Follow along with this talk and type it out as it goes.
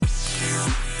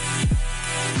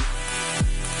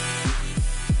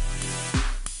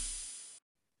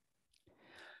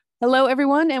Hello,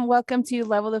 everyone, and welcome to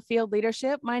Level the Field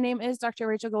Leadership. My name is Dr.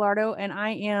 Rachel Gallardo, and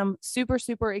I am super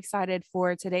excited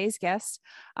for today's guest.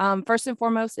 First and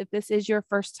foremost, if this is your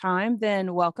first time,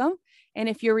 then welcome. And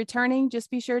if you're returning, just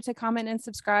be sure to comment and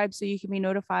subscribe so you can be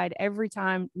notified every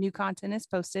time new content is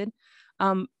posted.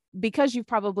 Because you've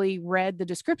probably read the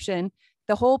description,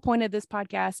 the whole point of this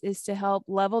podcast is to help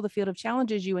level the field of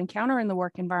challenges you encounter in the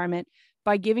work environment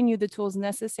by giving you the tools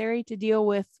necessary to deal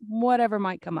with whatever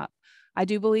might come up. I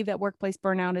do believe that workplace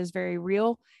burnout is very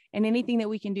real, and anything that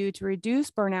we can do to reduce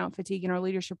burnout, fatigue in our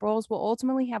leadership roles will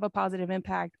ultimately have a positive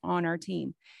impact on our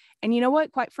team. And you know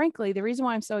what? Quite frankly, the reason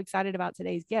why I'm so excited about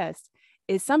today's guest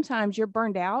is sometimes you're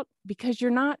burned out because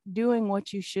you're not doing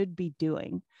what you should be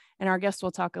doing. And our guest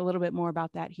will talk a little bit more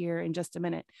about that here in just a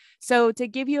minute. So to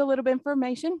give you a little bit of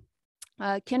information,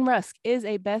 Ken Rusk is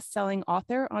a best-selling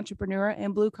author, entrepreneur,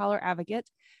 and blue-collar advocate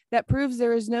that proves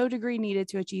there is no degree needed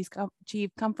to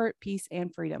achieve comfort, peace,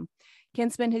 and freedom.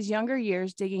 Ken spent his younger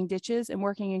years digging ditches and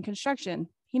working in construction.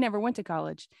 He never went to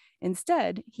college.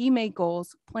 Instead, he made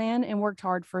goals, planned, and worked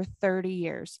hard for 30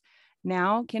 years.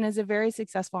 Now, Ken is a very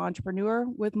successful entrepreneur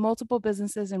with multiple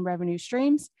businesses and revenue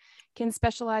streams. Ken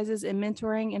specializes in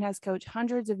mentoring and has coached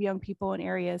hundreds of young people in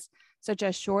areas such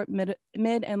as short, mid,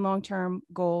 and long-term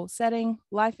goal setting,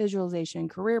 life visualization,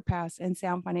 career paths, and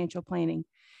sound financial planning.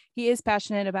 He is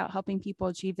passionate about helping people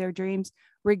achieve their dreams,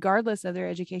 regardless of their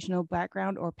educational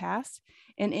background or past.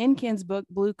 And in Ken's book,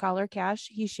 Blue Collar Cash,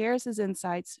 he shares his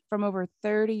insights from over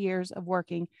 30 years of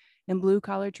working in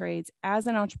blue-collar trades as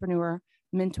an entrepreneur,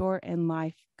 mentor, and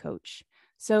life coach.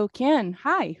 So Ken,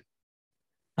 hi.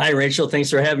 Hi, Rachel. Thanks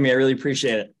for having me. I really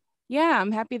appreciate it. Yeah,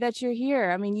 I'm happy that you're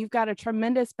here. I mean, you've got a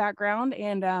tremendous background,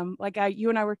 and you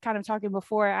and I were kind of talking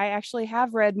before, I actually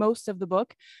have read most of the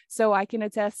book, so I can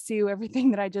attest to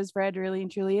everything that I just read really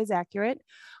and truly is accurate.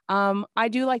 I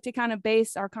do like to kind of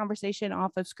base our conversation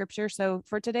off of scripture. So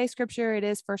for today's scripture, it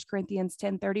is 1 Corinthians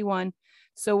 10:31.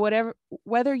 So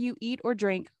whether you eat or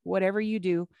drink, whatever you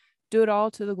do it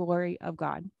all to the glory of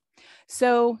God.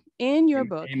 So in your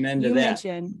book, Amen to you that.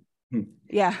 mentioned,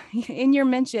 in your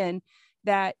mention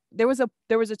that there was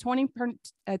a turning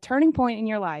point in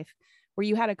your life where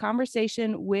you had a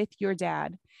conversation with your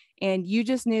dad, and you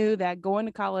just knew that going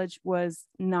to college was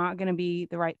not going to be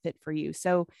the right fit for you.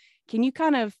 So can you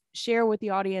kind of share with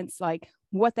the audience, like,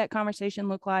 what that conversation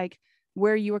looked like,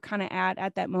 where you were kind of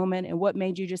at that moment, and what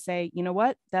made you just say, you know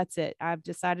what, that's it. I've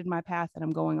decided my path and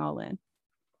I'm going all in.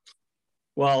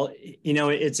 Well,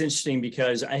 it's interesting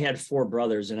because I had four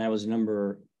brothers and I was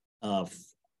number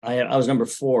I was number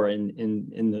four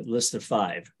in the list of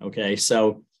five. Okay.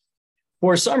 So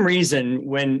for some reason,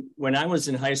 when I was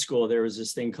in high school, there was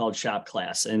this thing called shop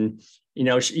class. And,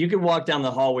 you could walk down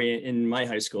the hallway in my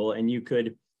high school and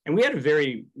and we had a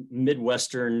very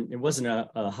Midwestern, it wasn't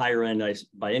a higher end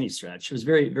by any stretch. It was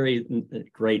very, very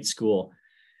great school.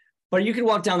 But you could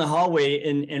walk down the hallway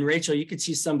and Rachel, you could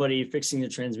see somebody fixing the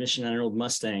transmission on an old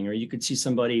Mustang, or you could see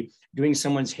somebody doing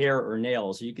someone's hair or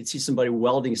nails, or you could see somebody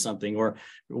welding something or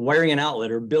wiring an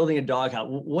outlet or building a doghouse,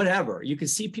 whatever. You could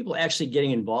see people actually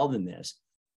getting involved in this.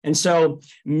 And so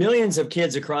millions of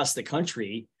kids across the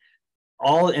country,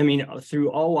 through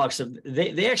all walks of,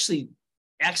 they actually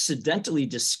accidentally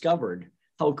discovered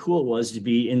how cool it was to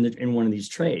be in one of these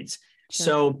trades. Sure.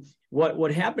 So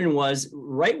what happened was,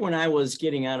 right when I was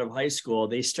getting out of high school,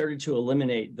 they started to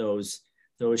eliminate those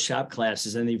shop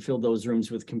classes, and they filled those rooms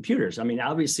with computers. I mean,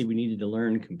 obviously we needed to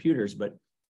learn computers, but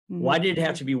why did it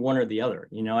have to be one or the other?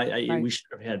 Right. We should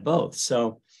have had both.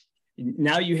 So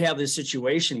now you have this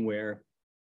situation where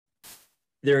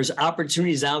there's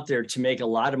opportunities out there to make a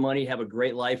lot of money, have a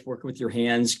great life, work with your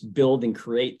hands, build and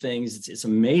create things. It's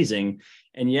amazing.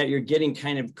 And yet you're getting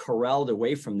kind of corralled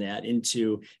away from that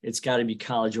into, it's got to be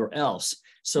college or else.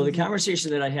 So the conversation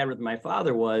that I had with my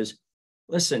father was,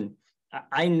 listen,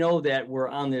 I know that we're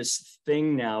on this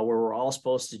thing now where we're all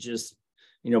supposed to just,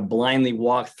 blindly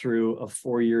walk through a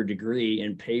 4-year degree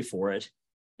and pay for it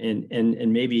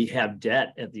and maybe have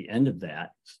debt at the end of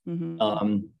that.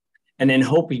 And then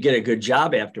hope we get a good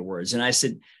job afterwards. And I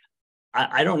said,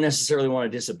 I don't necessarily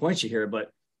want to disappoint you here,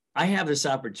 but I have this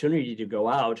opportunity to go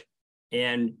out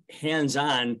and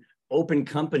hands-on open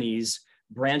companies,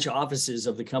 branch offices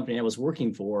of the company I was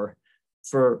working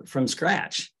from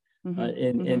scratch,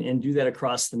 and do that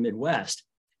across the Midwest.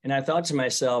 And I thought to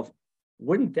myself,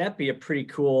 wouldn't that be a pretty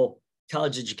cool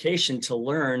college education to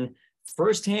learn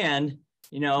firsthand,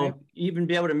 right, even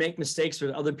be able to make mistakes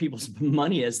with other people's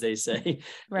money, as they say,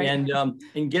 right,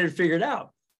 and get it figured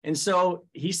out. And so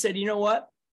he said, you know what?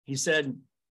 He said,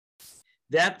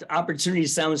 that opportunity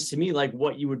sounds to me like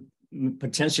what you would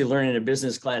potentially learning a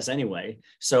business class anyway.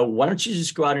 So why don't you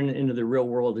just go out into the real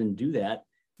world and do that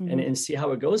and see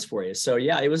how it goes for you? So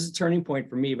yeah, it was a turning point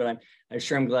for me, but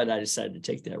I'm glad I decided to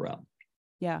take that route.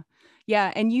 Yeah.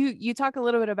 Yeah. And you talk a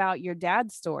little bit about your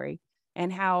dad's story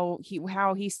and how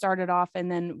he started off and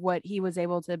then what he was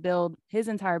able to build his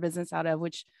entire business out of,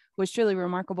 which was truly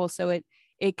remarkable. So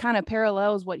it kind of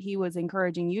parallels what he was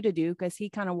encouraging you to do, because he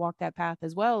kind of walked that path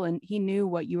as well. And he knew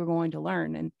what you were going to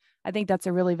learn. And I think that's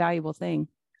a really valuable thing.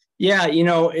 Yeah.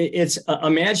 It's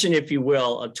imagine, if you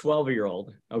will, a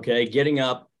 12-year-old, okay, getting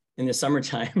up in the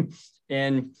summertime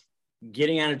and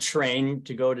getting on a train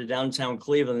to go to downtown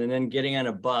Cleveland, and then getting on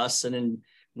a bus. And then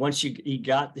once he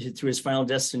got to his final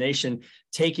destination,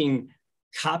 taking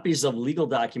copies of legal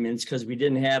documents, because we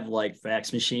didn't have like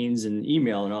fax machines and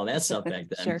email and all that stuff back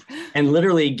then. Sure. And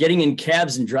literally getting in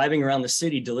cabs and driving around the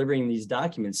city, delivering these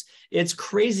documents. It's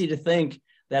crazy to think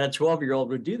that a 12-year-old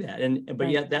would do that. But right.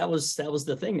 Yet that was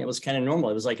the thing. That was kind of normal.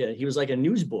 It was he was like a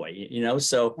newsboy,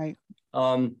 so, right.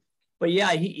 But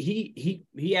yeah,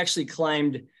 he actually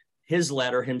climbed his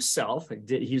ladder himself.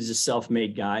 He was a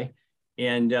self-made guy.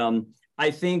 And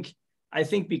I think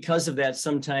because of that,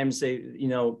 sometimes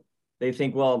they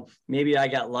think, well, maybe I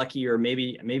got lucky, or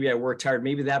maybe I worked hard.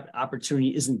 Maybe that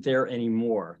opportunity isn't there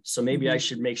anymore. So maybe I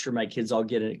should make sure my kids all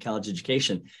get a college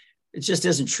education. It just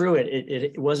isn't true.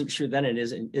 It wasn't true then.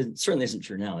 It certainly isn't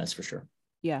true now. That's for sure.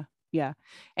 Yeah. Yeah.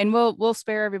 And we'll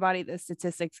spare everybody the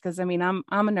statistics, because I mean, I'm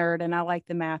a nerd and I like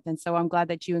the math. And so I'm glad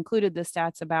that you included the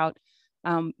stats about,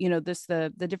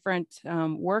 the different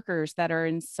workers that are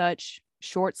in such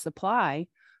short supply,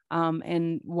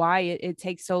 and why it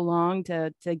takes so long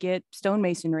to get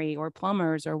stonemasonry or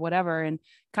plumbers or whatever, and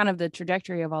kind of the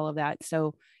trajectory of all of that.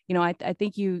 So, I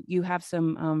think you have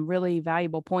some really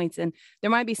valuable points, and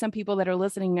there might be some people that are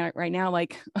listening right now,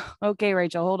 like, okay,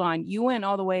 Rachel, hold on. You went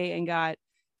all the way and got,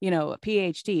 a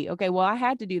PhD. Okay. Well, I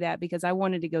had to do that because I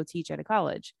wanted to go teach at a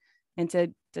college. And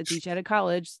to teach at a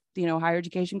college, higher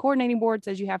education coordinating board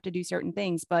says you have to do certain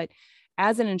things. But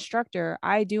as an instructor,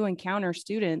 I do encounter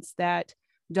students that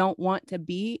don't want to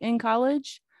be in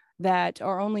college, that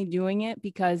are only doing it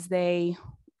because they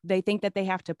think that they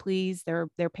have to please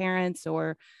their parents,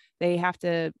 or they have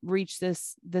to reach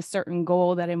this certain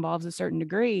goal that involves a certain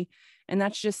degree. And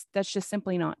that's just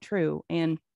simply not true.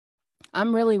 And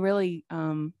I'm really, really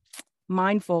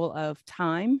mindful of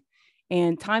time.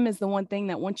 And time is the one thing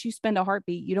that once you spend a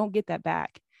heartbeat, you don't get that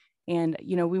back. And,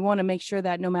 we want to make sure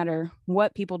that no matter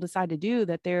what people decide to do,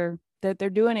 that they're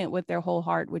doing it with their whole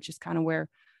heart, which is kind of where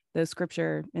the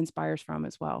scripture inspires from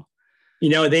as well.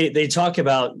 They talk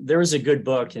about, there was a good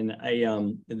book, and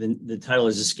the title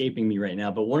is escaping me right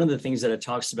now, but one of the things that it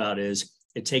talks about is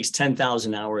it takes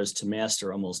 10,000 hours to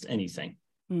master almost anything,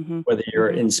 whether you're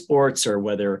in sports or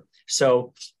whether.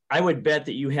 So I would bet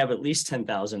that you have at least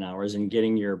 10,000 hours in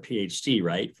getting your PhD,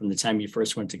 right? From the time you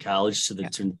first went to college to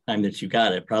the time that you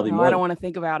got it, probably more. I don't want to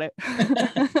think about it.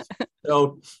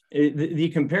 So the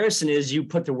comparison is you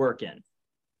put the work in.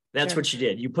 That's what you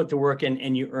did. You put the work in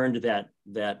and you earned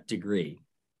that degree.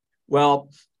 Well,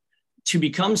 to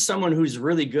become someone who's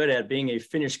really good at being a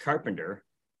finished carpenter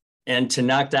and to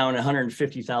knock down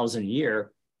 150,000 a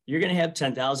year, you're going to have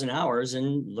 10,000 hours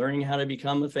in learning how to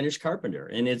become a finished carpenter.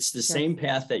 And it's the same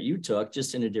path that you took,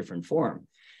 just in a different form.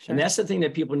 And that's the thing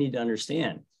that people need to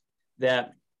understand,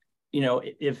 that,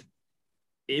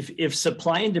 if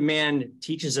supply and demand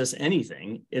teaches us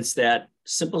anything, it's that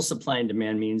simple supply and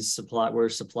demand means where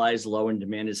supply is low and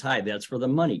demand is high. That's where the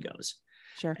money goes.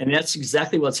 Sure. And that's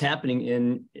exactly what's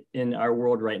happening in our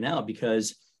world right now,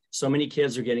 because so many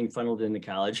kids are getting funneled into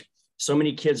college. So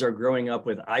many kids are growing up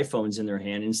with iPhones in their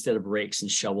hand instead of rakes and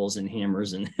shovels and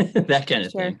hammers and that kind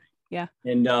of thing. Yeah.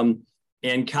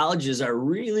 And colleges are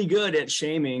really good at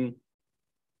shaming.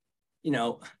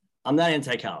 I'm not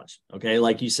anti-college. Okay.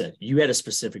 Like you said, you had a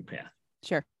specific path.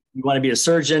 Sure. You want to be a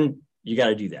surgeon, you got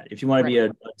to do that. If you want to be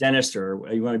a dentist, or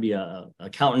you want to be an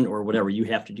accountant or whatever, you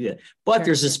have to do that. But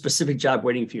there's a specific job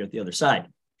waiting for you at the other side.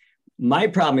 My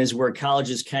problem is where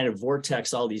colleges kind of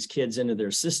vortex all these kids into their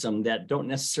system that don't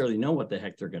necessarily know what the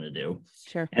heck they're going to do.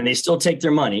 Sure. And they still take their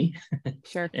money.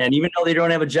 Sure. And even though they don't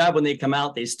have a job when they come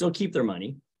out, they still keep their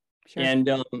money. Sure.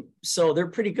 And so they're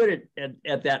pretty good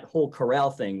at that whole corral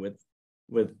thing with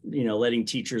letting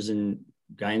teachers and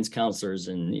guidance counselors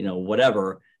and,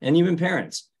 whatever, and even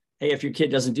parents. Hey, if your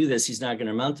kid doesn't do this, he's not going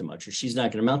to amount to much, or she's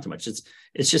not going to amount to much.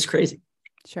 It's just crazy.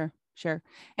 Sure.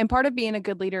 And part of being a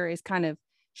good leader is kind of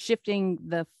shifting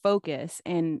the focus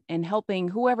and helping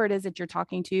whoever it is that you're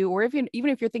talking to, or even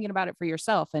if you're thinking about it for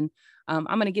yourself. And I'm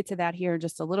going to get to that here in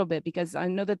just a little bit, because I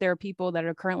know that there are people that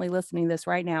are currently listening to this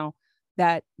right now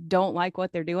that don't like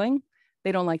what they're doing.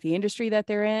 they don't like the industry that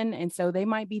they're in. And so they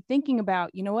might be thinking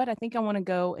about, you know what, I think I want to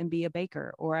go and be a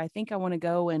baker, or I think I want to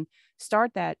go and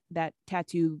start that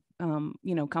tattoo,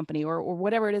 company, or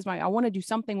whatever it is. I want to do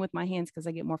something with my hands because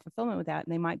I get more fulfillment with that.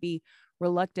 And they might be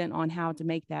reluctant on how to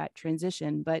make that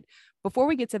transition. But before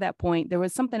we get to that point, there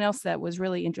was something else that was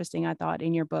really interesting, I thought,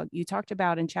 in your book. You talked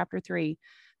about in chapter 3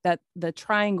 that the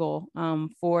triangle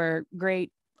for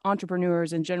great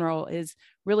entrepreneurs in general is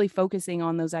really focusing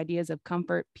on those ideas of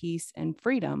comfort, peace, and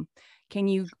freedom. Can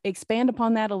you expand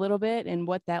upon that a little bit and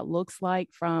what that looks like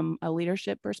from a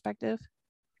leadership perspective?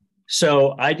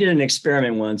 So I did an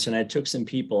experiment once, and I took some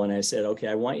people and I said, okay,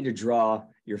 I want you to draw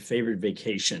your favorite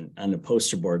vacation on the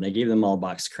poster board. And I gave them all a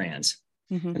box of crayons.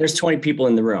 And there's 20 people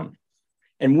in the room.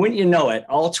 And wouldn't you know it,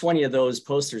 all 20 of those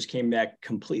posters came back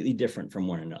completely different from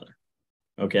one another.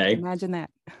 Okay. Imagine that.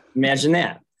 Imagine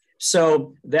that.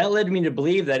 So that led me to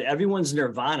believe that everyone's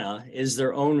nirvana is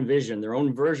their own vision, their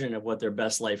own version of what their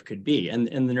best life could be. And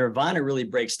the nirvana really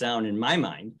breaks down in my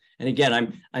mind. And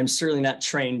again, I'm certainly not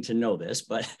trained to know this,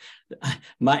 but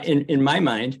in my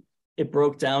mind, it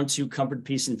broke down to comfort,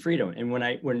 peace, and freedom. And when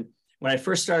I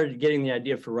first started getting the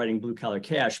idea for writing Blue Collar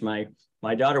Cash,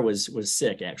 my daughter was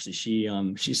sick. Actually,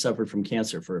 she suffered from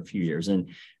cancer for a few years, and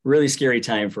really scary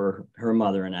time for her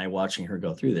mother and I watching her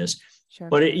go through this. Sure.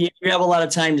 But you have a lot of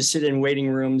time to sit in waiting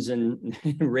rooms and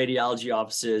radiology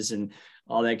offices and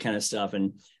all that kind of stuff.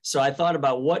 And so I thought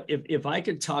about what if I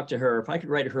could talk to her, if I could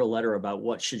write her a letter about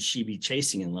what should she be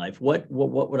chasing in life, how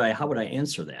would I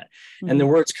answer that? Mm-hmm. And the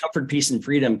words comfort, peace, and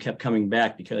freedom kept coming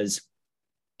back, because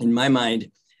in my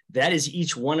mind, that is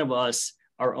each one of us,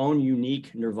 our own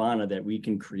unique nirvana that we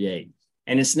can create.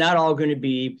 And it's not all going to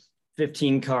be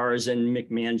 15 cars and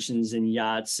McMansions and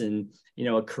yachts and,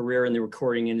 a career in the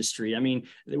recording industry. I mean,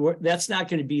 that's not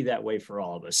going to be that way for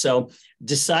all of us. So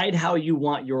decide how you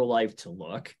want your life to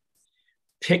look.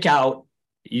 Pick out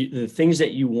the things that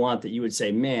you want, that you would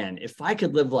say, man, if I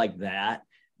could live like that,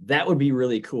 that would be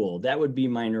really cool. That would be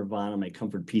my nirvana, my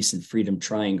comfort, peace, and freedom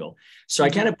triangle. So I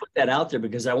kind of put that out there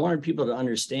because I wanted people to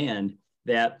understand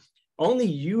that only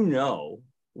you know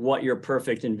what your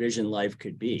perfect envisioned life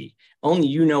could be. Only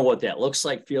you know what that looks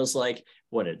like, feels like,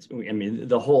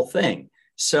 the whole thing.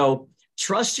 So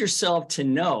trust yourself to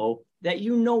know that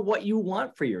you know what you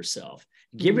want for yourself.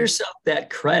 Give yourself that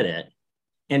credit,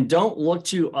 and don't look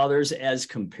to others as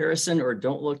comparison, or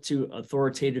don't look to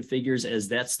authoritative figures as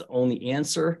that's the only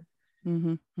answer.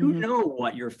 You know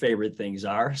what your favorite things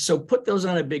are. So put those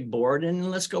on a big board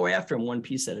and let's go after them one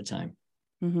piece at a time.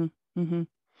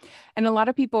 And a lot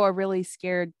of people are really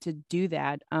scared to do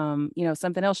that.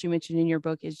 Something else you mentioned in your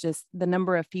book is just the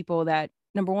number of people that,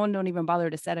 number one, don't even bother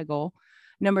to set a goal.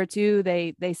 Number two,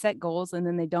 they set goals and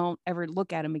then they don't ever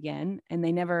look at them again, and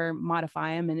they never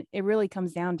modify them. And it really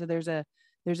comes down to there's a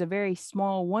very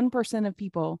small 1% of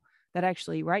people that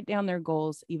actually write down their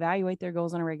goals, evaluate their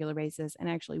goals on a regular basis, and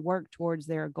actually work towards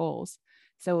their goals.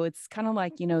 So it's kind of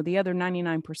like, the other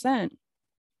 99%,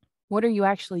 what are you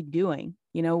actually doing?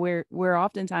 We're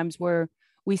oftentimes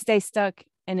we stay stuck,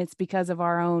 and it's because of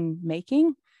our own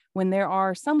making, when there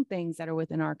are some things that are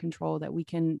within our control that we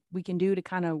can do to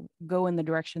kind of go in the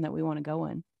direction that we want to go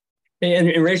in.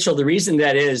 And Rachel, the reason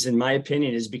that is, in my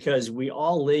opinion, is because we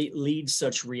all lead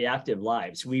such reactive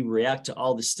lives. We react to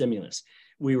all the stimulus.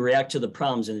 We react to the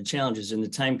problems and the challenges and the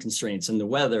time constraints and the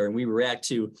weather, and we react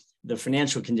to the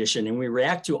financial condition, and we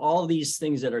react to all these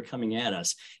things that are coming at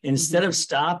us. Instead of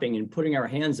stopping and putting our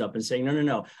hands up and saying,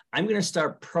 no, I'm going to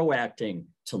start proacting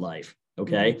to life.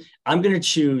 Okay. I'm going to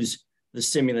choose the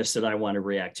stimulus that I want to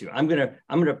react to. I'm going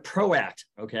to proact.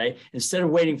 Okay. Instead of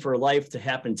waiting for life to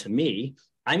happen to me,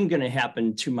 I'm going to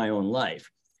happen to my own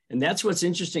life. And that's what's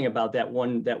interesting about that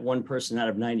one person out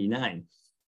of 99.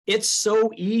 It's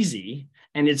so easy,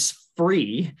 and it's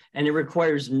free, and it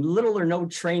requires little or no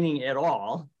training at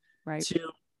all. Right. To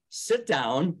sit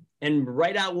down and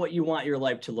write out what you want your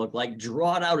life to look like,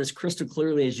 draw it out as crystal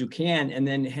clearly as you can, and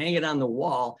then hang it on the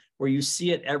wall where you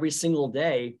see it every single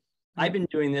day. I've been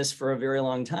doing this for a very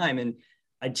long time, and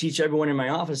I teach everyone in my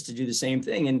office to do the same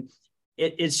thing. And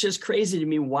it's just crazy to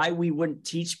me why we wouldn't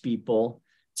teach people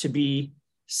to be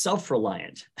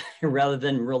self-reliant rather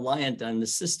than reliant on the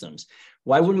systems.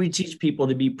 Why wouldn't we teach people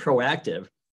to be proactive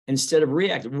instead of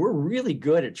reactive? We're really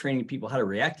good at training people how to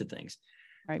react to things.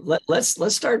 Right.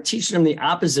 Let's start teaching them the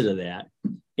opposite of that.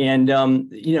 And,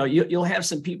 you'll have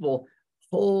some people,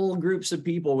 whole groups of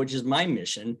people, which is my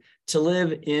mission, to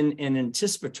live in an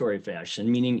anticipatory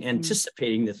fashion, meaning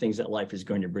anticipating the things that life is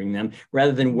going to bring them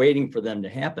rather than waiting for them to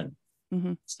happen.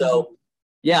 So,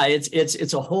 yeah,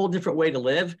 it's a whole different way to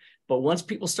live. But once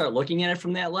people start looking at it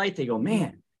from that light, they go,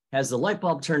 man, has the light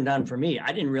bulb turned on for me?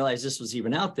 I didn't realize this was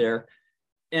even out there.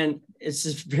 And it's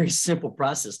just a very simple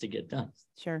process to get done.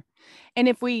 Sure. And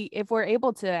if we're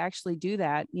able to actually do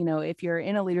that, if you're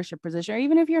in a leadership position, or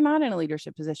even if you're not in a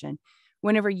leadership position,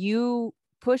 whenever you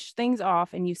push things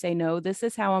off and you say, no, this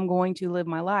is how I'm going to live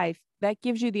my life, that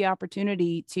gives you the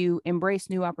opportunity to embrace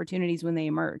new opportunities when they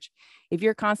emerge. If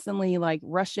you're constantly like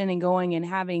rushing and going and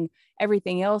having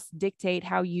everything else dictate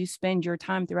how you spend your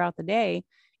time throughout the day,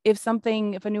 if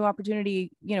a new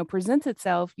opportunity, presents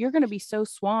itself, you're going to be so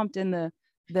swamped in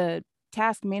the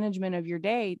task management of your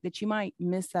day that you might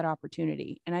miss that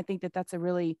opportunity. And I think that that's a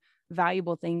really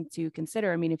valuable thing to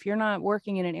consider. I mean, if you're not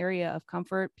working in an area of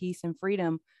comfort, peace, and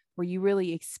freedom where you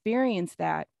really experience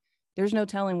that, there's no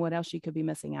telling what else you could be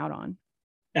missing out on.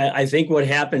 I think what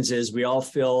happens is we all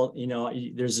feel,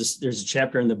 there's a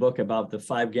chapter in the book about the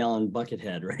 5-gallon bucket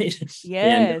head, right?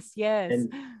 Yes,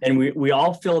 and we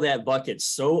all fill that bucket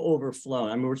so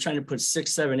overflowing. I mean, we're trying to put 6,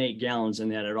 7, 8 gallons in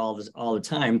that at all the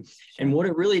time. Sure. And what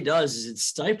it really does is it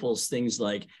stifles things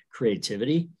like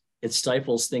creativity. It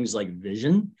stifles things like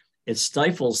vision. It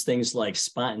stifles things like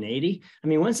spontaneity. I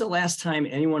mean, when's the last time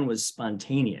anyone was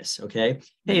spontaneous? Okay.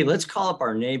 Hey, let's call up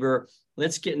our neighbor.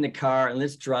 Let's get in the car and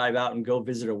let's drive out and go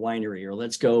visit a winery, or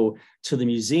let's go to the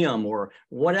museum or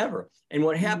whatever. And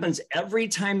what happens every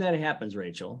time that happens,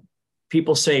 Rachel,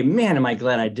 people say, man, am I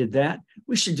glad I did that?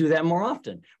 We should do that more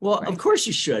often. Well, right. Of course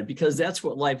you should, because that's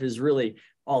what life is really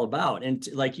all about. And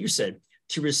like you said,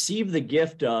 to receive the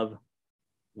gift of,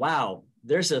 wow,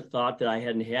 there's a thought that I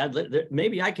hadn't had.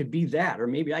 Maybe I could be that, or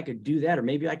maybe I could do that, or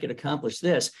maybe I could accomplish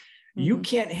this. Mm-hmm. You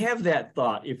can't have that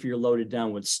thought if you're loaded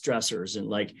down with stressors and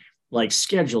like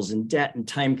schedules and debt and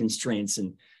time constraints.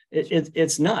 And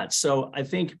it's nuts. So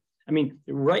I mean,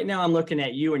 right now I'm looking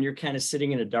at you and you're kind of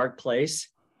sitting in a dark place,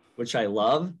 which I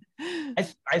love.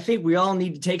 I think we all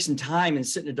need to take some time and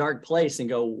sit in a dark place and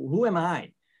go, who am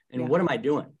I? And what am I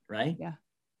doing? Right?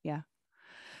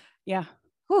 Yeah.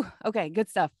 Whew. Okay. Good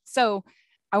stuff. So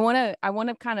I want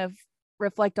to kind of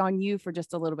reflect on you for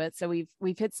just a little bit. So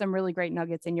we've hit some really great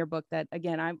nuggets in your book that,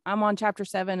 again, I'm on chapter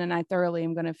 7 and I thoroughly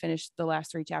am going to finish the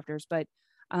last 3 chapters, but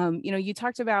you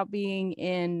talked about being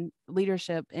in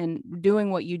leadership and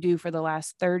doing what you do for the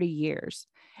last 30 years.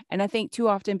 And I think too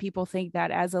often people think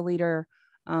that as a leader,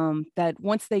 that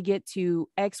once they get to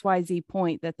XYZ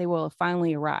point that they will have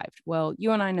finally arrived. Well,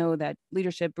 you and I know that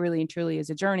leadership really and truly is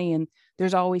a journey, and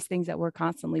there's always things that we're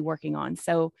constantly working on.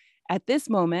 So at this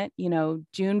moment,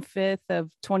 June 5th of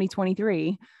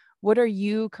 2023, what are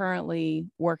you currently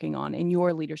working on in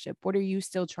your leadership? What are you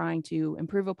still trying to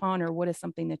improve upon, or what is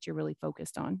something that you're really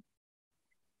focused on?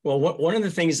 Well, one of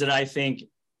the things that I think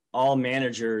all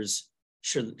managers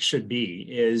should be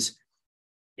is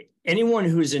anyone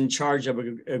who's in charge of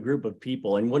a group of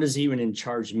people. And what does even in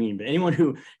charge mean? But anyone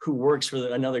who works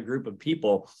with another group of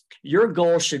people, your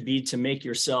goal should be to make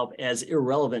yourself as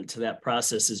irrelevant to that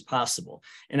process as possible.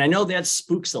 And I know that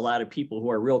spooks a lot of people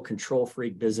who are real control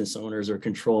freak business owners or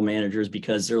control managers,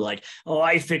 because they're like, oh,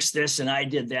 I fixed this and I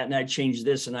did that and I changed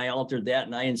this and I altered that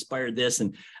and I inspired this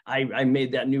and I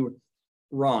made that new.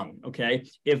 Wrong. Okay.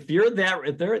 If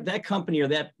that company or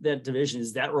that division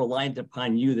is that reliant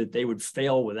upon you that they would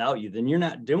fail without you, then you're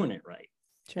not doing it right.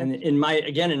 Sure. And in my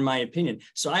opinion,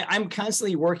 so I'm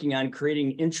constantly working on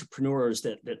creating entrepreneurs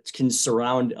that can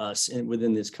surround us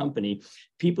within this company,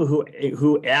 people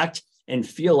who act and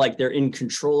feel like they're in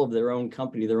control of their own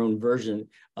company, their own version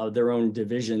of their own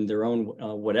division, their own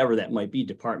whatever that might be,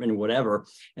 department or whatever,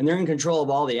 and they're in control of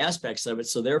all the aspects of it.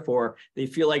 So therefore, they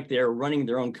feel like they're running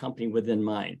their own company within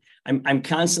mine. I'm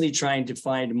constantly trying to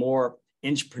find more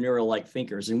entrepreneurial-like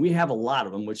thinkers, and we have a lot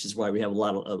of them, which is why we have a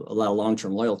lot of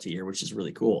long-term loyalty here, which is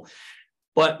really cool.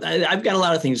 But I've got a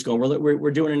lot of things going.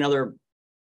 We're doing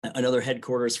another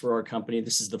headquarters for our company.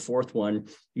 This is the 4th one.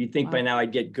 You'd think by now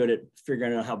I'd get good at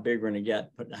figuring out how big we're going to get,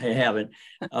 but I haven't.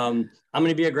 I'm going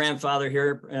to be a grandfather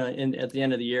here at the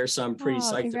end of the year, so I'm pretty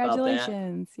psyched about that.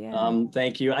 Congratulations. Yeah.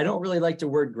 Thank you. I don't really like the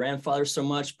word grandfather so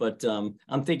much, but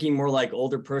I'm thinking more like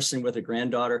older person with a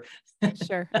granddaughter.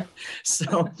 Sure.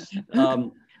 So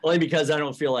only because I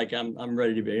don't feel like I'm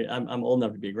ready to be. I'm old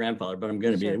enough to be a grandfather, but I'm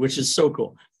going to be, which is so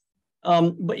cool.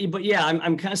 But yeah,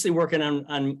 I'm constantly working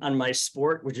on my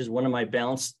sport, which is one of my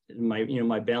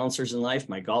my balancers in life,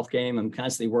 my golf game. I'm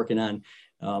constantly working on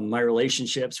my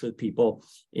relationships with people,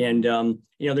 and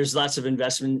there's lots of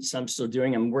investments I'm still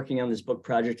doing. I'm working on this book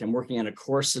project. I'm working on a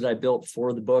course that I built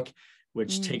for the book,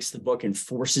 which takes the book and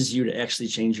forces you to actually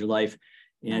change your life.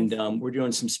 And we're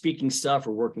doing some speaking stuff.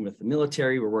 We're working with the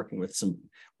military. We're working with some,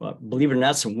 believe it or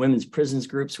not, some women's prisons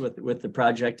groups with the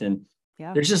project. And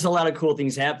there's just a lot of cool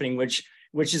things happening, which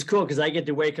which is cool because I get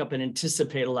to wake up and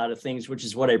anticipate a lot of things, which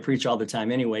is what I preach all the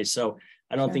time anyway. So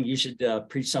I don't think you should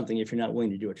preach something if you're not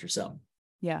willing to do it yourself.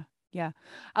 Yeah. Yeah.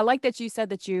 I like that you said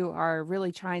that you are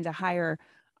really trying to hire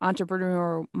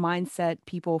entrepreneurial mindset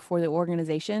people for the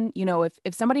organization. You know,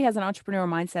 if somebody has an entrepreneurial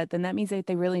mindset, then that means that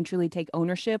they really and truly take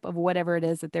ownership of whatever it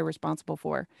is that they're responsible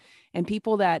for. And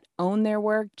people that own their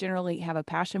work generally have a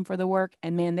passion for the work,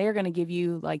 and man, they're going to give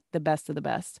you like the best of the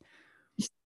best.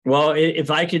 Well,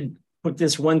 if I could put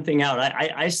this one thing out,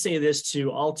 I say this to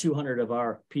all 200 of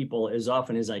our people as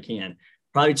often as I can,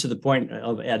 probably to the point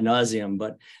of ad nauseum,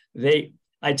 but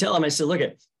I tell them, I said, look,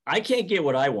 I can't get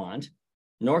what I want,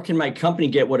 nor can my company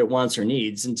get what it wants or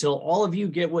needs until all of you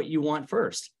get what you want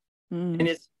first. And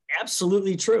it's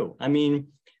absolutely true. I mean,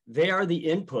 they are the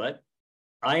input.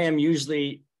 I am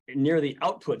usually near the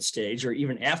output stage or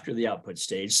even after the output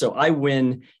stage. So I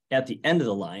win at the end of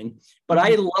the line, but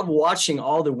I love watching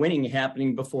all the winning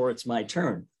happening before it's my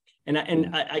turn. And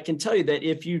I can tell you that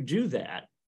if you do that,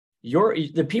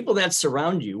 the people that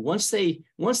surround you, once they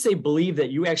believe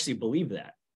that you actually believe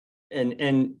that,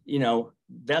 and you know,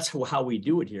 that's how we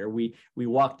do it here. We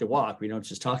walk the walk. We don't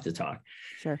just talk the talk.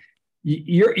 Sure.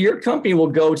 Your company will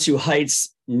go to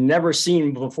heights never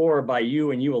seen before by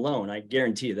you and you alone. I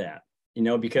guarantee that, you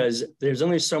know, because there's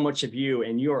only so much of you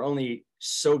and you are only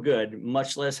so good,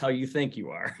 much less how you think you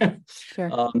are.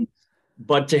 Sure.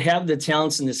 But to have the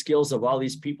talents and the skills of all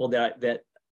these people that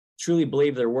truly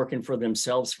believe they're working for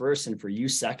themselves first and for you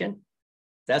second,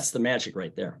 that's the magic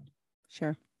right there.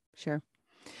 Sure. Sure.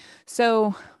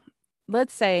 So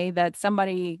let's say that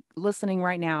somebody listening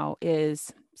right now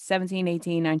is 17,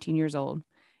 18, 19 years old,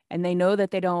 and they know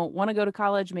that they don't want to go to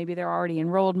college. Maybe they're already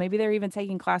enrolled. Maybe they're even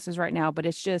taking classes right now, but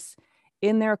it's just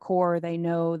in their core, they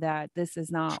know that this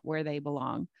is not where they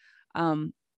belong.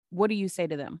 What do you say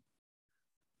to them?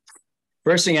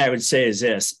 First thing I would say is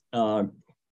this.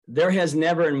 There has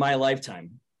never in my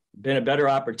lifetime been a better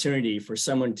opportunity for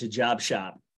someone to job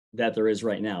shop that there is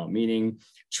right now, meaning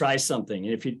try something.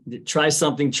 And if you try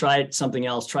something, try something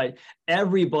else,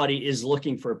 everybody is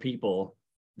looking for people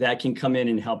that can come in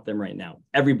and help them right now.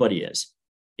 Everybody is.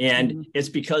 And it's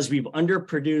because we've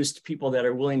underproduced people that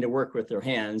are willing to work with their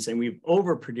hands, and we've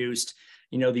overproduced,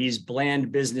 you know, these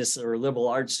bland business or liberal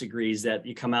arts degrees that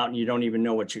you come out and you don't even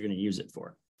know what you're going to use it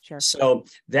for. Sure. So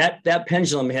that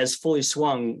pendulum has fully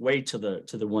swung way to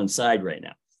the one side right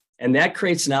now. And that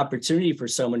creates an opportunity for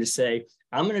someone to say,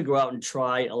 I'm going to go out and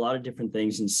try a lot of different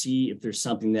things and see if there's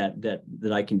something that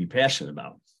I can be passionate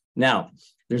about. Now,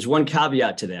 there's one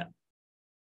caveat to that.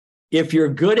 If you're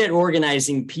good at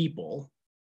organizing people,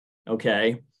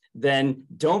 okay, then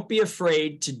don't be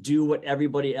afraid to do what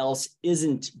everybody else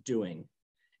isn't doing.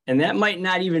 And that might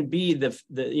not even be the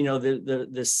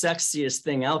sexiest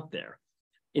thing out there.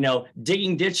 You know,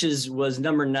 digging ditches was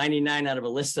number 99 out of a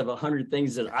list of 100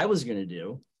 things that I was going to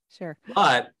do. Sure.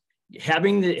 But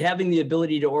having the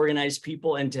ability to organize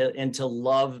people and to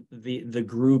love the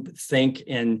group think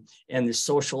and the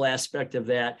social aspect of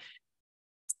that,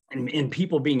 and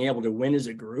people being able to win as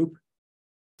a group,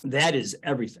 that is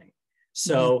everything.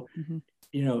 So,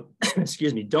 you know,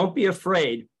 excuse me, don't be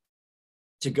afraid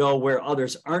to go where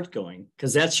others aren't going,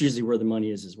 because that's usually where the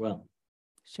money is as well.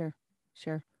 Sure.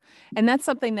 Sure. And that's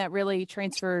something that really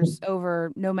transfers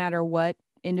over no matter what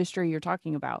industry you're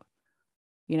talking about.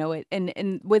 You know,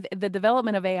 and with the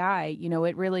development of AI, you know,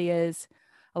 it really is,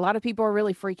 a lot of people are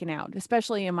really freaking out,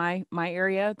 especially in my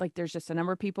area. Like there's just a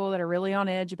number of people that are really on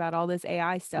edge about all this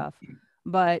AI stuff.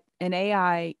 But an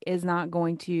AI is not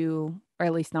going to, or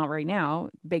at least not right now,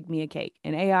 bake me a cake.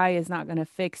 An AI is not going to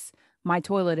fix my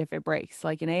toilet if it breaks.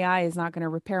 Like an AI is not going to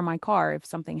repair my car if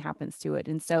something happens to it.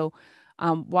 And so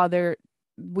while there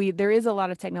is a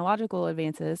lot of technological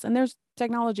advances, and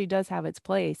technology does have its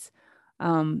place,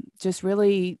 just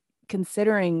really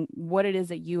considering what it is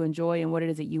that you enjoy and what it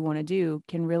is that you want to do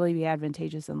can really be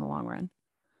advantageous in the long run.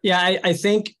 Yeah, I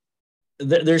think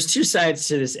there's two sides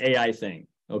to this AI thing.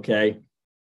 Okay.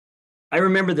 I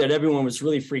remember that everyone was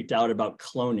really freaked out about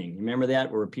cloning. Remember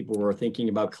that, where people were thinking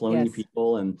about cloning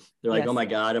people, and they're like, oh my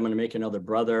God, I'm going to make another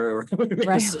brother, or make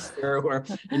a sister, or,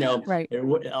 you know,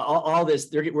 all this,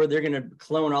 they're going to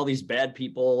clone all these bad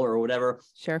people or whatever.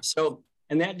 Sure. So,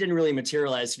 and that didn't really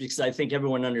materialize because I think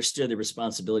everyone understood the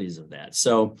responsibilities of that.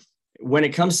 So when it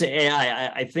comes to AI,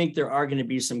 I think there are going to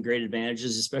be some great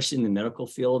advantages, especially in the medical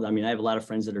field. I mean, I have a lot of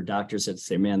friends that are doctors that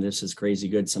say, man, this is crazy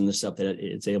good, some of the stuff that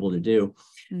it's able to do.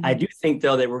 I do think,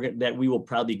 though, that we will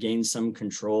probably gain some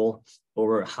control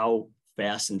over how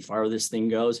fast and far this thing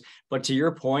goes. But to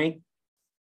your point,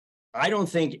 I don't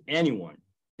think anyone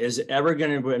is ever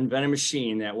going to invent a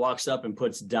machine that walks up and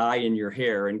puts dye in your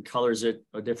hair and colors it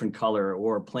a different color,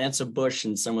 or plants a bush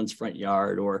in someone's front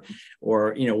yard, or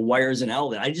wires an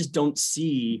outlet. I just don't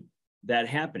see that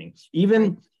happening.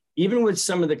 Even with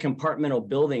some of the compartmental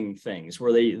building things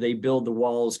where they build the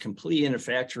walls completely in a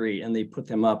factory and they put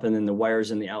them up, and then the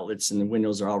wires and the outlets and the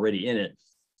windows are already in it.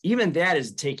 Even that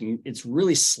is it's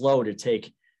really slow to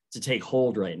take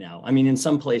hold right now. I mean, in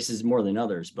some places more than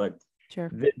others, but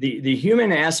sure. The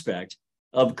human aspect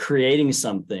of creating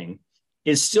something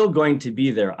is still going to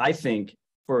be there, I think,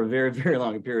 for a very, very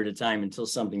long period of time until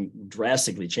something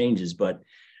drastically changes. But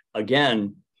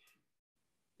again,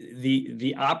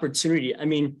 the opportunity, I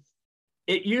mean,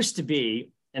 it used to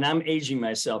be, and I'm aging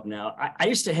myself now, I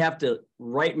used to have to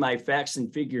write my facts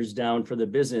and figures down for the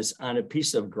business on a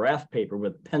piece of graph paper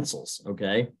with pencils.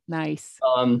 Okay. Nice.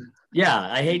 Yeah,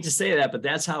 I hate to say that, but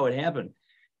that's how it happened.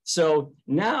 So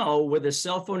now with a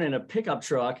cell phone and a pickup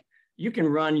truck, you can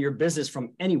run your business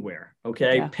from anywhere.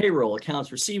 Okay. Yeah. Payroll,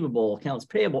 accounts receivable, accounts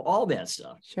payable, all that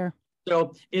stuff. Sure.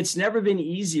 So it's never been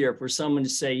easier for someone to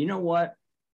say, you know what,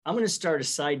 I'm going to start a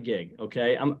side gig.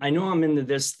 Okay. I know I'm into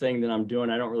this thing that I'm doing.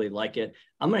 I don't really like it.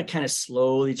 I'm going to kind of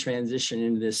slowly transition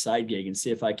into this side gig and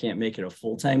see if I can't make it a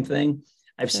full-time thing.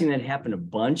 I've seen that happen a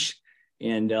bunch.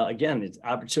 And again, it's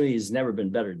opportunity has never been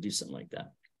better to do something like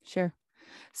that. Sure.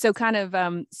 So kind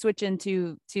of switching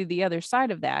to the other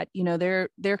side of that,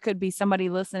 there could be somebody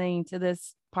listening to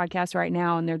this podcast right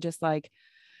now, and they're just like,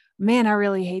 man, I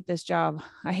really hate this job.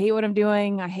 I hate what I'm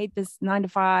doing. I hate this 9 to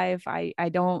 5. I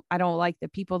don't like the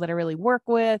people that I really work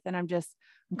with. And I'm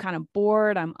kind of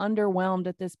bored. I'm underwhelmed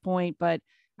at this point, but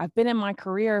I've been in my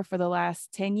career for the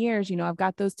last 10 years. I've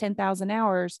got those 10,000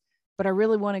 hours, but I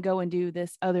really want to go and do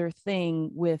this other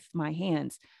thing with my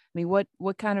hands. I mean,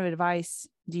 what kind of advice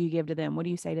do you give to them? What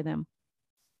do you say to them?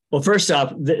 Well, first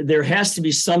off, there has to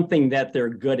be something that they're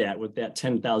good at with that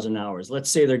 10,000 hours. Let's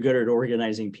say they're good at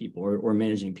organizing people or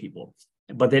managing people,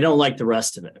 but they don't like the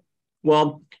rest of it.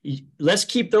 Well, let's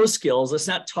keep those skills. Let's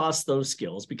not toss those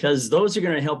skills, because those are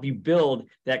going to help you build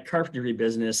that carpentry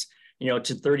business, to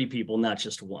 30 people, not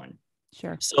just one.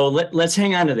 Sure. So let's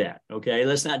hang on to that. Okay.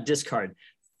 Let's not discard.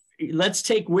 Let's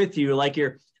take with you,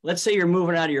 let's say you're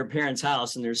moving out of your parents'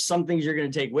 house, and there's some things you're going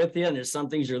to take with you and there's some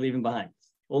things you're leaving behind.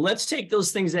 Well, let's take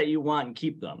those things that you want and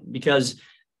keep them, because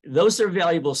those are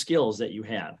valuable skills that you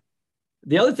have.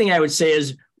 The other thing I would say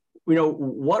is,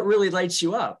 what really lights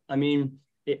you up? I mean,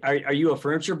 are you a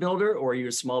furniture builder, or are you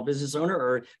a small business owner,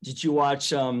 or did you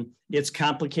watch It's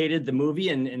Complicated, the movie,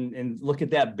 and look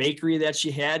at that bakery that she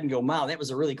had and go, wow, that was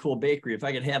a really cool bakery. If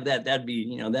I could have that, that'd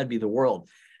be the world.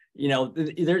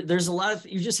 There's a lot of,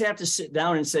 you just have to sit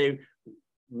down and say,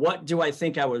 what do I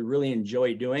think I would really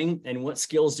enjoy doing? And what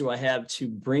skills do I have to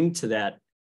bring to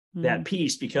that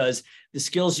piece? Because the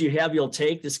skills you have, you'll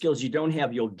take. The skills you don't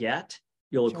have, you'll get.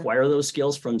 You'll acquire those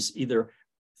skills from either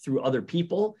through other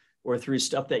people or through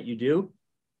stuff that you do.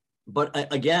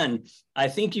 But again, I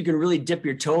think you can really dip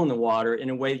your toe in the water in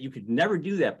a way that you could never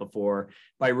do that before,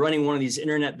 by running one of these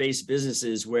internet-based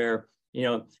businesses where,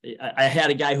 I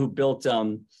had a guy who built,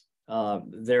 they're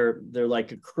like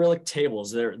acrylic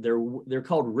tables. They're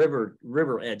called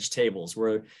river edge tables,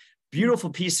 where beautiful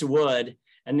piece of wood,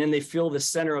 and then they fill the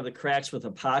center of the cracks with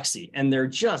epoxy, and they're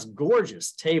just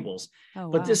gorgeous tables. Oh, wow.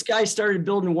 But this guy started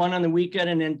building one on the weekend,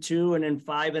 and then 2, and then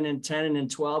 5, and then 10, and then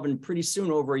 12, and pretty soon,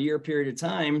 over a year period of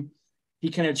time, he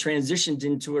kind of transitioned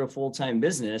into a full-time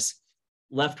business,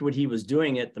 left what he was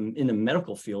doing in the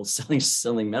medical field,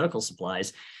 selling medical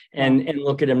supplies, and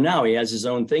look at him now. He has his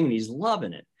own thing, and he's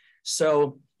loving it.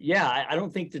 So yeah, I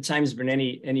don't think the time's been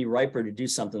any riper to do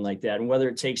something like that. And whether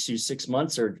it takes you 6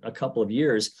 months or a couple of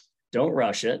years, don't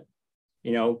rush it.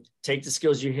 Take the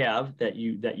skills you have that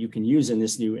you can use in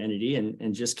this new entity,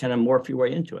 and just kind of morph your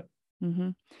way into it. Mm-hmm.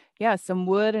 Yeah, some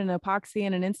wood and epoxy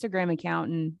and an Instagram account,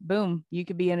 and boom, you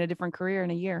could be in a different career in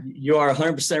a year. You are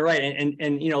 100% right.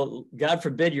 And God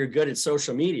forbid you're good at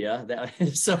social media,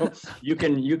 so you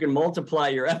can multiply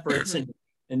your efforts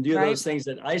and do those things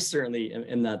that I certainly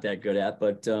am not that good at.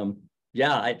 But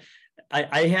yeah,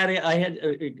 I had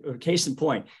a case in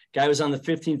point. Guy was on the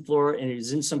 15th floor, and he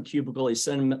was in some cubicle. He's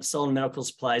selling medical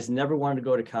supplies, never wanted to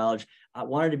go to college. I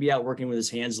wanted to be out working with his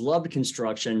hands, loved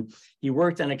construction. He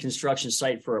worked on a construction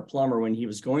site for a plumber when he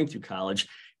was going through college,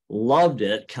 loved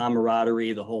it,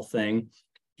 camaraderie, the whole thing.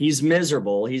 He's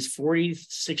miserable. He's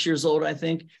 46 years old, I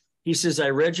think. He says, I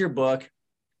read your book.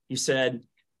 He said,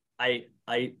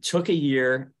 I took a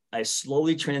year. I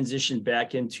slowly transitioned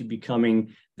back into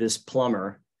becoming this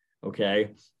plumber.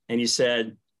 Okay. And he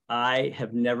said, I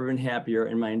have never been happier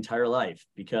in my entire life,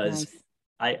 because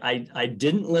I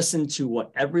didn't listen to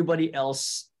what everybody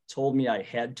else told me I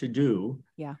had to do.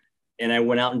 Yeah. And I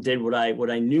went out and did what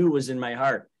I knew was in my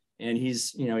heart. And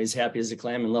he's happy as a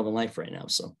clam and loving life right now.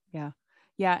 So yeah.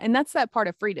 Yeah. And that's that part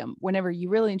of freedom. Whenever you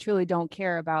really and truly don't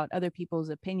care about other people's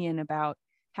opinion about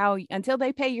how, until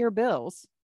they pay your bills,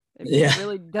 it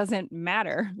really doesn't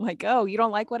matter. Like, oh, you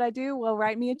don't like what I do? Well,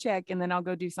 write me a check and then I'll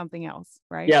go do something else.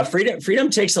 Right. Yeah.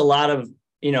 Freedom takes a lot of,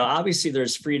 obviously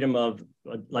there's freedom of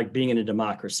like being in a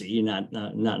democracy. You're not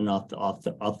an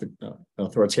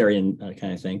authoritarian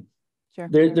kind of thing. Sure.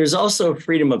 There's also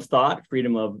freedom of thought,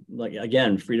 freedom of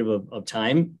freedom of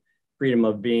time, freedom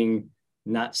of being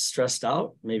not stressed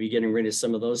out, maybe getting rid of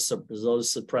some of those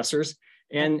suppressors,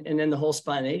 and then the whole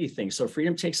spontaneity thing. So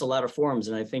freedom takes a lot of forms,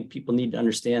 and I think people need to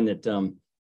understand that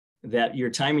that your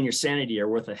time and your sanity are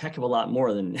worth a heck of a lot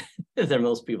more than than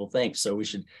most people think. So we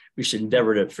should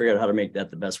endeavor to figure out how to make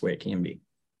that the best way it can be.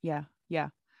 Yeah,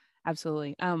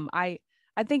 absolutely.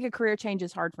 I think a career change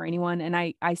is hard for anyone. And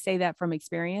I say that from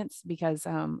experience because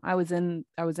I was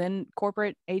in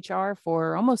corporate HR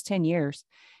for almost 10 years.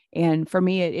 And for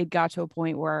me, it got to a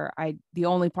point where the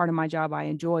only part of my job I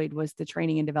enjoyed was the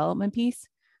training and development piece.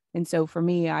 And so for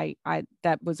me, I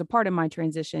that was a part of my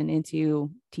transition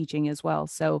into teaching as well.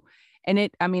 So, and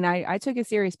I took a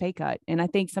serious pay cut. And I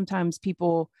think sometimes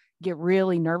people get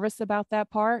really nervous about that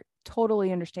part.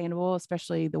 Totally understandable,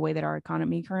 especially the way that our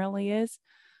economy currently is.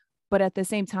 But at the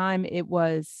same time, it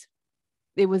was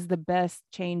the best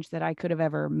change that I could have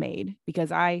ever made,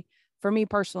 because for me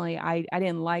personally, I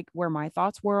didn't like where my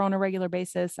thoughts were on a regular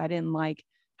basis. I didn't like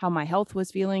how my health was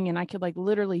feeling. And I could like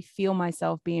literally feel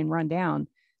myself being run down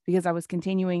because I was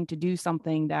continuing to do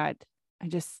something that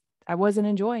I wasn't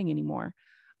enjoying anymore.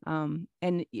 And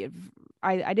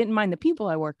I didn't mind the people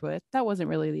I worked with. That wasn't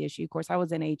really the issue. Of course, I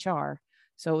was in HR,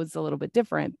 so it was a little bit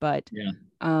different, but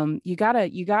you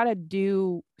gotta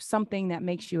do something that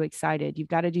makes you excited. You've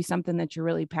got to do something that you're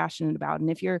really passionate about. And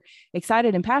if you're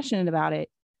excited and passionate about it,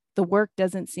 the work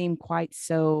doesn't seem quite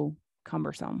so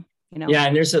cumbersome, Yeah.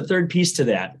 And there's a third piece to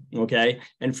that. Okay.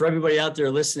 And for everybody out there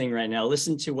listening right now,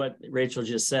 listen to what Rachel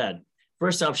just said.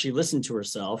 First off, she listened to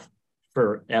herself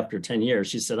after 10 years.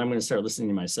 She said, I'm going to start listening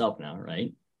to myself now.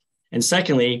 Right. And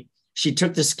secondly, she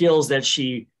took the skills that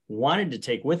she wanted to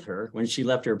take with her when she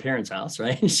left her parents' house,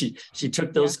 right? She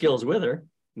took those skills with her,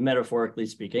 metaphorically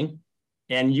speaking,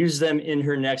 and used them in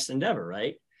her next endeavor,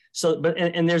 right? So, but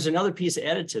there's another piece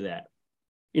added to that.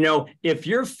 If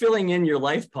you're filling in your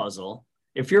life puzzle,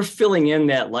 if you're filling in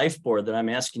that life board that I'm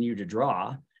asking you to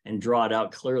draw and draw it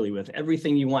out clearly with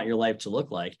everything you want your life to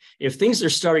look like, if things are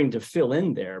starting to fill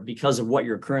in there because of what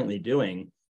you're currently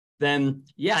doing, then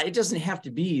yeah, it doesn't have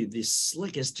to be the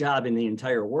slickest job in the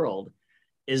entire world.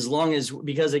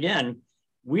 Because again,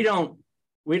 we don't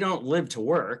live to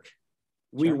work.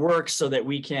 We work so that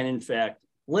we can in fact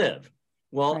live.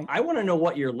 Well, right. I want to know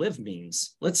what your live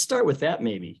means. Let's start with that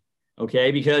maybe.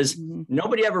 Okay. Because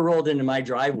nobody ever rolled into my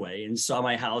driveway and saw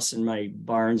my house and my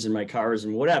barns and my cars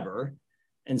and whatever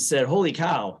and said, holy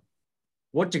cow,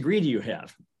 what degree do you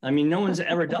have? I mean, no one's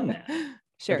ever done that.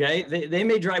 Sure. Okay. They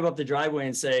may drive up the driveway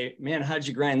and say, man, how'd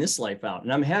you grind this life out?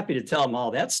 And I'm happy to tell them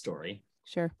all that story.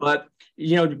 Sure. But,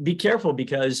 be careful,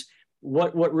 because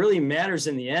what really matters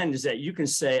in the end is that you can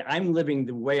say, I'm living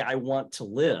the way I want to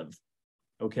live.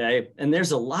 Okay. And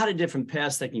there's a lot of different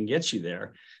paths that can get you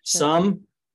there. Sure. Some,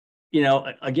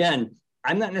 again,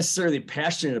 I'm not necessarily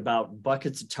passionate about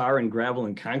buckets of tar and gravel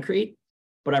and concrete,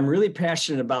 but I'm really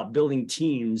passionate about building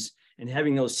teams and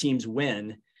having those teams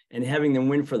win and having them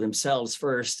win for themselves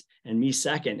first and me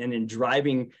second, and then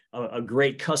driving a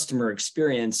great customer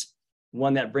experience,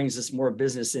 one that brings us more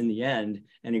business in the end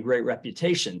and a great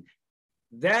reputation.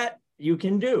 That you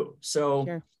can do. So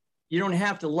sure. You don't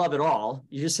have to love it all.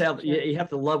 You just have, sure. You have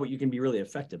to love what you can be really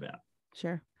effective at.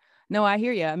 Sure. No, I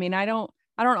hear you. I mean, I don't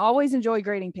always enjoy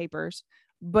grading papers,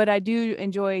 but I do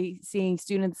enjoy seeing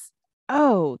students,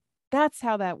 oh, that's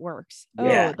how that works.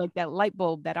 Yeah. Oh, like that light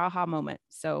bulb, that aha moment.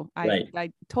 So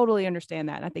I totally understand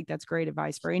that. And I think that's great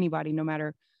advice for anybody, no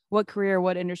matter what career,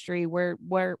 what industry, where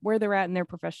they're at in their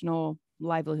professional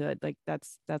livelihood. Like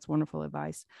that's wonderful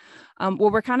advice.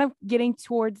 Well, we're kind of getting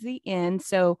towards the end.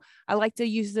 So I like to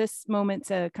use this moment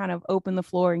to kind of open the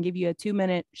floor and give you a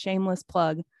 2-minute shameless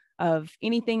plug of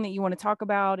anything that you want to talk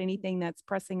about, anything that's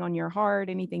pressing on your heart,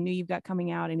 anything new you've got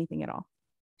coming out, anything at all.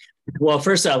 Well,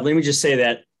 first off, let me just say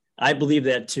that I believe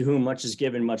that to whom much is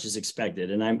given, much is expected.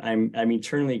 And I'm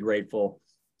eternally grateful.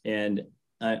 And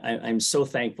I'm so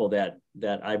thankful that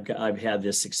I've had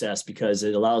this success, because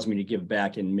it allows me to give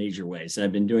back in major ways. And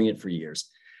I've been doing it for years.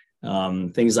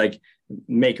 Things like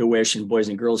Make-A-Wish and Boys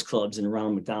and Girls Clubs and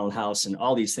Ronald McDonald House and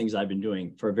all these things I've been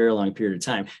doing for a very long period of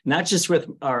time, not just with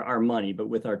our money, but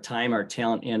with our time, our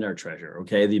talent, and our treasure.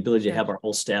 Okay. The ability to have our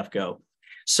whole staff go.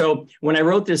 So when I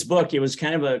wrote this book, it was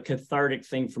kind of a cathartic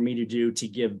thing for me to do, to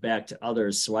give back to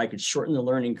others so I could shorten the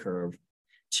learning curve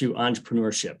to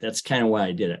entrepreneurship. That's kind of why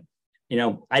I did it. You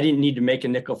know, I didn't need to make a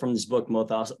nickel from this book.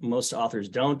 Most authors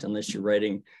don't, unless you're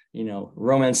writing, you know,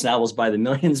 romance novels by the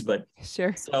millions. But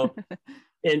sure. So,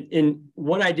 and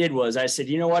what I did was I said,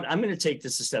 you know what, I'm going to take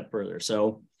this a step further.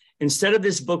 So instead of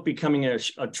this book becoming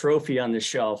a trophy on the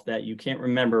shelf that you can't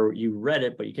remember, you read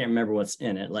it, but you can't remember what's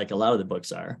in it, like a lot of the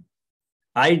books are,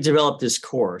 I developed this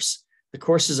course. The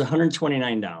course is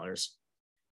 $129.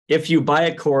 If you buy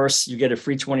a course, you get a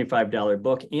free $25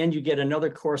 book, and you get another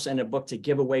course and a book to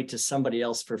give away to somebody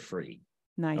else for free.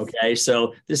 Nice. Okay.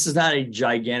 So this is not a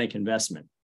gigantic investment.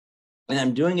 And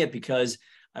I'm doing it because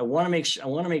I want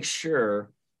to make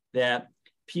sure that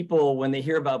people, when they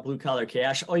hear about Blue Collar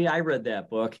Cash, oh yeah, I read that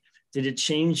book. Did it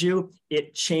change you?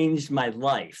 It changed my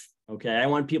life. Okay. I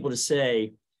want people to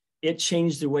say it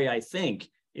changed the way I think.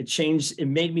 It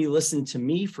made me listen to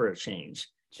me for a change.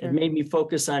 Sure. It made me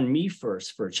focus on me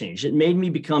first for a change. It made me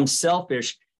become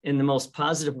selfish in the most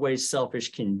positive way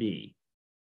selfish can be.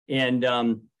 And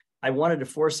I wanted to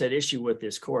force that issue with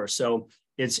this course. So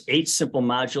it's 8 simple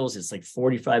modules. It's like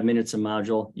 45 minutes a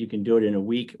module. You can do it in a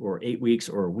week or 8 weeks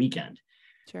or a weekend.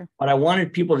 Sure. But I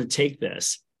wanted people to take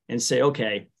this and say,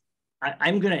 okay,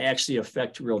 I'm going to actually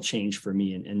affect real change for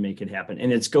me and make it happen.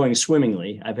 And it's going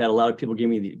swimmingly. I've had a lot of people give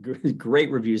me the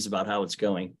great reviews about how it's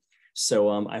going.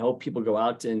 So I hope people go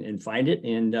out and find it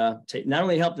and not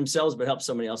only help themselves, but help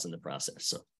somebody else in the process.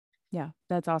 So. Yeah,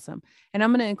 that's awesome. And I'm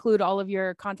going to include all of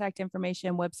your contact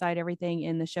information, website, everything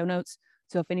in the show notes.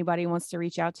 So if anybody wants to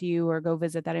reach out to you or go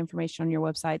visit that information on your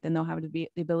website, then they'll have the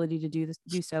ability to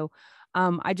do so.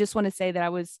 I just want to say that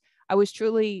I was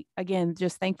truly, again,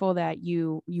 just thankful that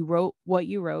you wrote what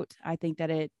you wrote. I think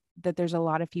that there's a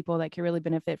lot of people that can really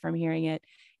benefit from hearing it.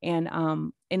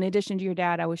 And in addition to your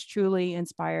dad, I was truly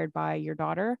inspired by your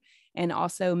daughter and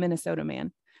also Minnesota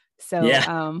Man. So yeah.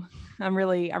 I'm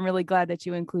really glad that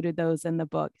you included those in the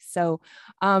book. So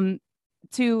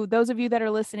to those of you that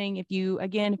are listening, if you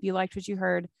liked what you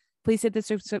heard, please hit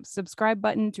the subscribe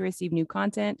button to receive new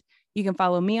content. You can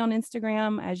follow me on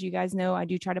Instagram. As you guys know, I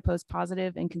do try to post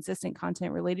positive and consistent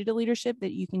content related to leadership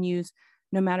that you can use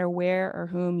no matter where or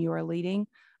whom you are leading.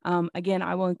 Again,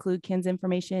 I will include Ken's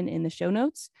information in the show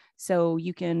notes, so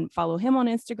you can follow him on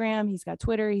Instagram. He's got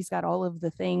Twitter. He's got all of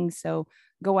the things. So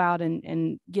go out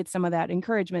and get some of that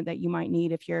encouragement that you might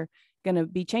need if you're going to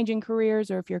be changing careers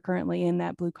or if you're currently in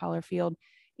that blue collar field.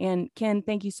 And Ken,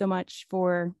 thank you so much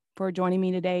for joining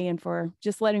me today and for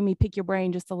just letting me pick your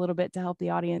brain just a little bit to help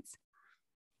the audience.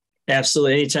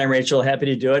 Absolutely. Anytime, Rachel. Happy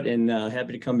to do it and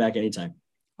happy to come back anytime.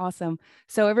 Awesome.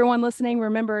 So everyone listening,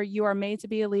 remember, you are made to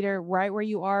be a leader right where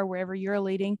you are, wherever you're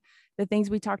leading. The things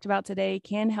we talked about today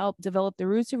can help develop the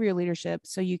roots of your leadership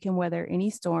so you can weather any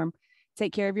storm.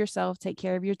 Take care of yourself, take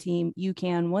care of your team. You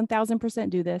can 1000%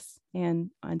 do this.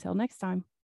 And until next time.